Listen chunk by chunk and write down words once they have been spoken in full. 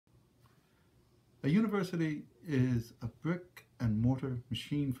A university is a brick and mortar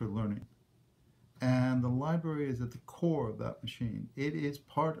machine for learning, and the library is at the core of that machine. It is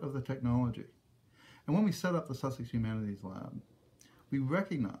part of the technology. And when we set up the Sussex Humanities Lab, we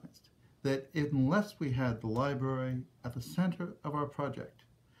recognized that unless we had the library at the center of our project,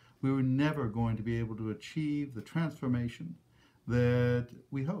 we were never going to be able to achieve the transformation that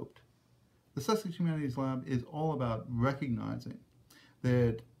we hoped. The Sussex Humanities Lab is all about recognizing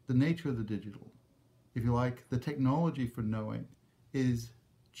that the nature of the digital, if you like, the technology for knowing, is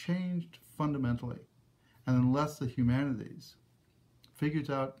changed fundamentally. And unless the humanities figures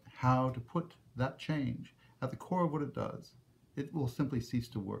out how to put that change at the core of what it does, it will simply cease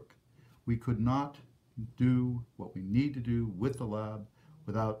to work. We could not do what we need to do with the lab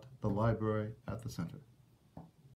without the library at the center.